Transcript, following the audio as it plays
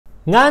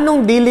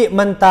Nganong dili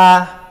man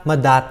ta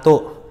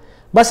madato?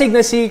 Basig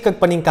na si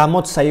kag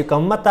paningkamot sayo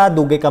kang mata,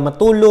 dugay ka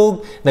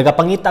matulog,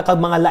 nagapangita kag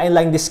mga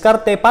lain-laing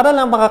diskarte para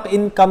lang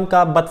makaka-income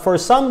ka, but for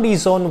some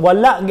reason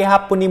wala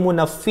gihapon nimo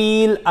na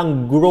feel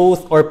ang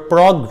growth or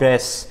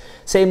progress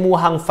sa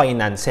imuhang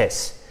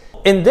finances.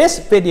 In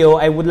this video,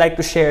 I would like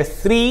to share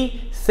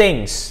three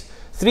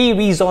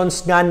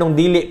reasons nganong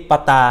dili pa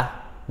ta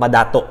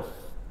madato.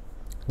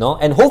 No?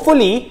 And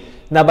hopefully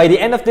na by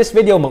the end of this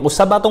video,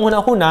 mag-usab atong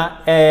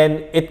huna-huna,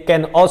 and it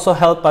can also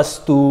help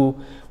us to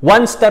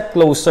one step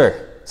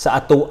closer sa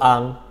ato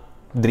ang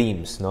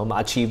dreams, no?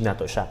 Ma-achieve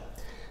nato siya.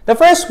 The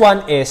first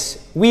one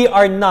is, we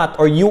are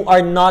not, or you are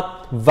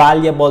not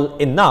valuable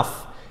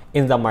enough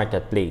in the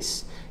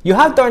marketplace. You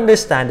have to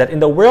understand that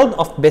in the world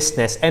of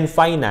business and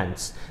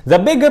finance,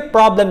 the bigger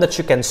problem that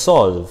you can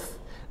solve,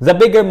 the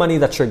bigger money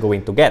that you're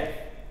going to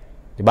get.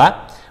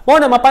 Diba? Mo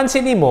na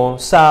mapansin nimo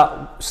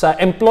sa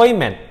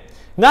employment,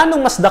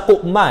 nganong mas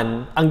dako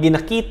man ang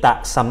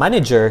ginakita sa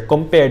manager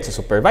compared sa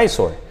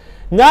supervisor?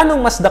 Nganong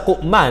mas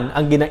dako man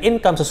ang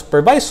gina-income sa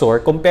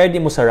supervisor compared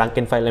mo sa rank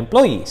and file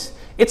employees?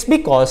 It's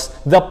because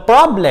the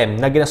problem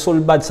na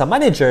ginasulbad sa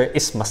manager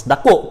is mas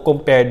dako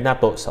compared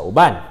nato sa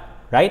uban.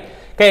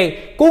 Right?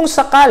 Kay kung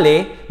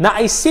sakali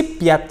na ay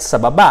sipyat sa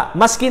baba,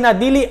 maski na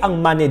dili ang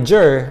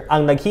manager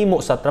ang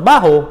naghimo sa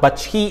trabaho, but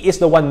he is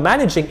the one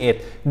managing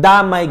it,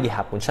 damay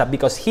gihapon siya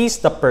because he's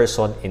the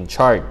person in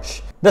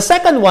charge. The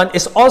second one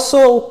is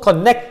also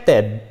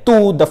connected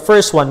to the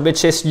first one,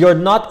 which is you're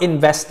not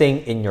investing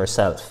in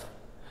yourself.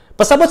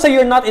 Pasabot sa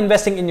you're not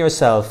investing in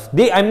yourself,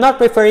 I'm not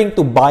referring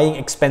to buying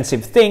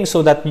expensive things so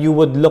that you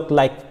would look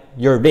like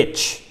you're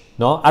rich.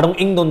 No? Arong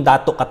ingnon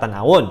dato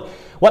katanawon.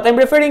 What I'm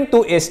referring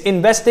to is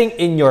investing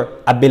in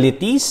your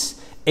abilities,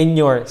 in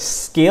your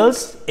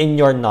skills, in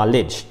your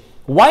knowledge.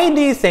 Why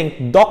do you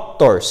think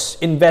doctors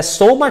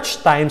invest so much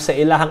time sa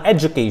ilahang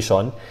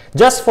education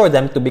just for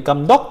them to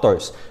become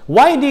doctors?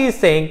 Why do you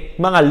think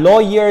mga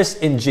lawyers,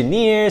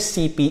 engineers,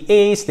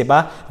 CPAs,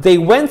 diba? They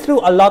went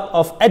through a lot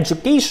of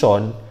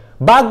education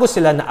bago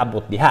sila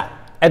naabot diha.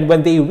 And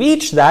when they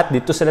reach that,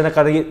 dito sila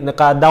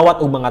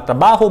nakadawat og mga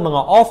trabaho,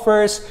 mga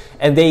offers,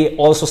 and they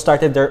also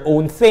started their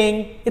own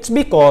thing. It's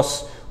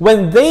because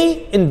when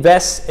they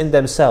invest in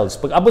themselves,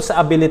 pag abot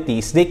sa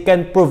abilities, they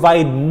can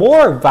provide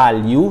more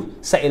value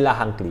sa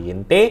ilahang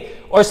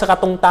kliyente or sa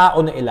katong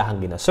tao na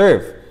ilahang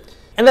ginaserve.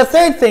 And the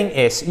third thing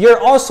is, you're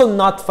also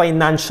not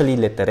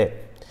financially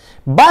literate.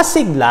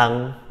 Basig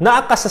lang,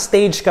 naa ka sa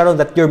stage karon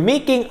that you're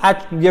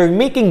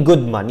making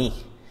good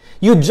money.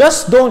 You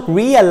just don't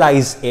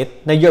realize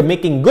it na you're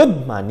making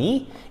good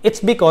money.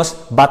 It's because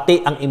bati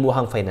ang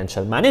imuhang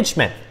financial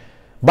management.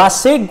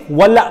 Basig,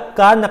 wala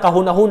ka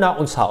nakahuna-huna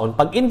unsaon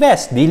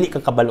pag-invest. Dili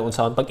ka kabalo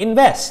unsaon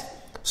pag-invest.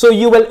 So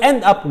you will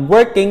end up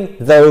working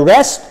the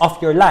rest of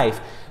your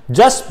life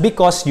just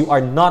because you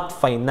are not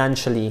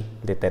financially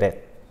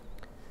literate.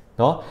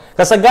 No?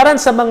 Kasagaran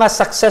sa mga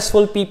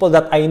successful people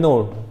that I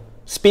know,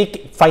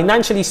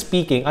 financially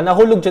speaking, ang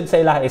nahulog dyan sa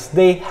ilaha is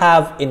they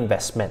have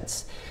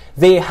investments.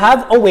 They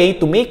have a way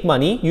to make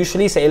money,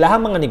 usually sa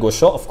ilahang mga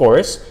negosyo, of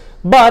course,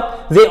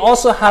 but they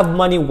also have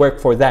money work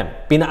for them.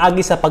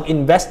 Pinaagi sa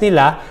pag-invest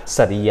nila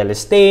sa real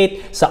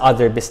estate, sa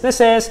other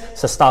businesses,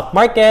 sa stock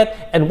market,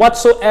 and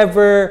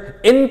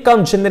whatsoever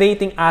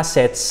income-generating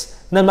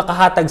assets na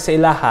makahatag sa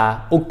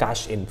ilaha o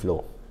cash inflow.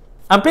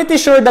 I'm pretty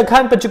sure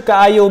daghan pa jud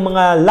kaayo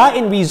mga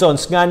lain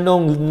reasons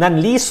nganong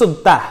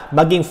nanlisod ta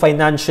maging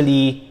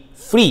financially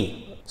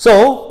free.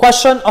 So,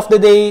 question of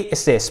the day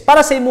is this.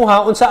 Para sa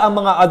imuha, unsa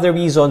ang mga other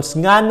reasons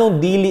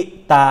nganong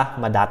dili ta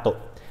madato?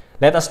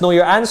 Let us know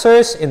your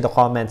answers in the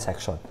comment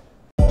section.